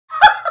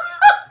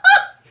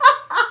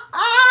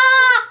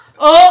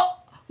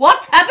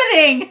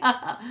laughing.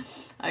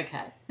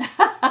 Okay.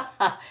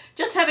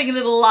 Just having a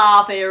little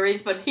laugh,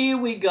 Aries, but here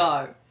we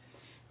go.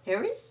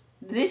 Aries,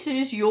 this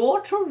is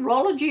your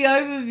Tarology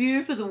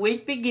overview for the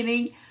week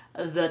beginning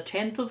the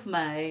 10th of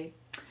May.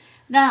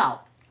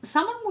 Now,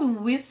 someone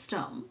with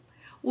wisdom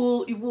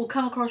will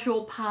come across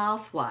your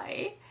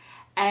pathway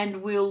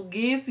and will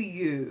give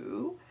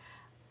you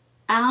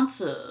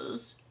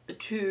answers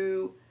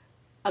to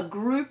a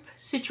group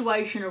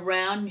situation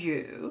around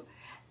you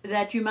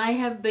that you may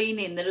have been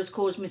in that has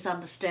caused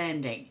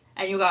misunderstanding.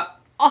 And you go,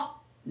 oh,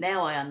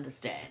 now I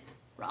understand,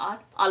 right?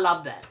 I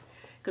love that.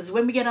 Because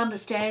when we get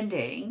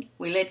understanding,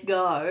 we let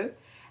go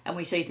and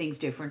we see things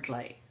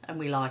differently, and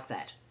we like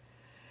that.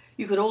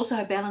 You could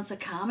also balance a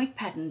karmic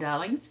pattern,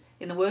 darlings,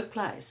 in the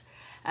workplace.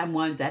 And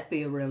won't that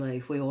be a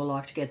relief? We all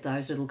like to get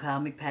those little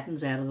karmic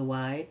patterns out of the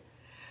way.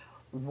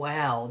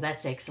 Wow,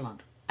 that's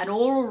excellent. And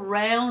all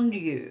around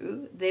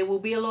you, there will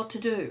be a lot to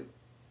do.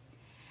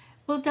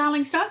 Well,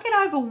 darlings, don't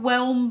get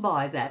overwhelmed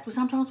by that. Well,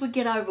 sometimes we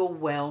get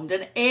overwhelmed,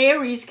 and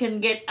Aries can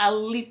get a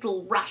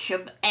little rush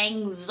of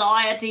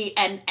anxiety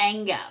and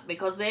anger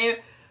because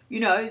they're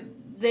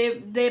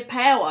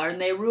power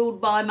and they're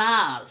ruled by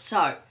Mars.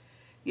 So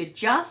you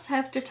just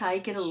have to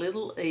take it a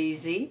little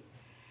easy.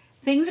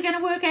 Things are going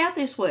to work out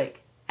this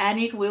week, and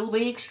it will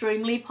be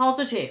extremely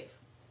positive.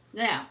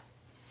 Now,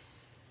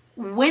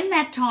 when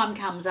that time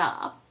comes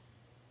up,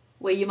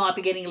 where you might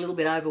be getting a little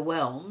bit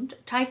overwhelmed,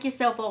 take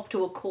yourself off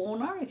to a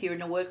corner if you're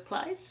in a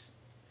workplace,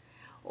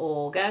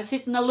 or go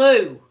sit in the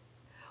loo,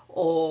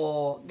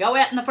 or go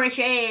out in the fresh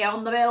air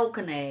on the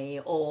balcony,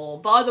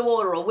 or by the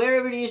water, or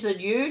wherever it is that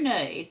you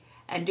need,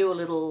 and do a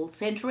little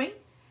centering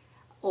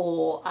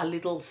or a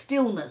little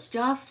stillness.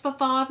 Just for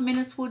 5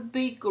 minutes would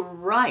be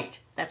great.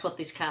 That's what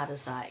this card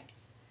is saying.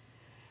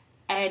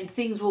 And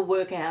things will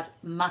work out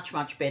much,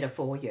 much better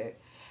for you.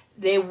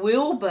 There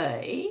will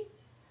be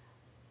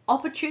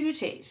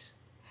opportunities,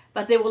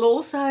 but there will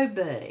also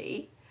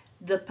be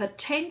the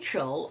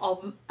potential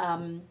of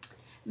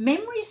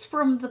memories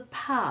from the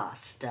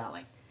past,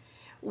 darling.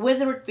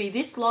 Whether it be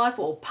this life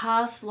or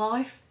past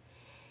life,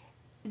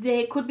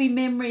 there could be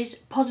memories,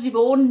 positive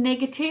or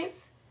negative.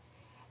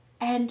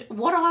 And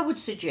what I would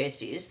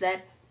suggest is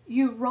that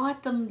you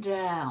write them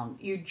down,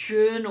 you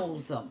journal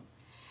them,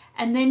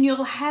 and then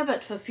you'll have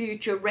it for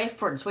future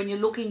reference. When you're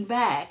looking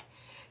back,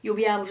 you'll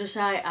be able to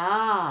say,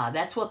 ah,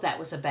 that's what that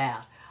was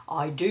about.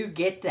 I do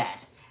get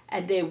that.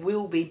 And there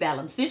will be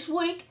balance. This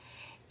week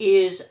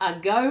is a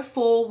go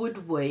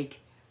forward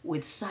week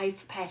with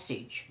safe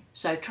passage.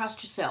 So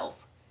trust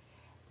yourself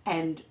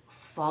and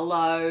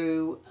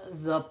follow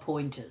the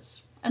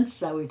pointers. And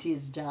so it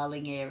is,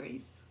 darling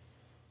Aries.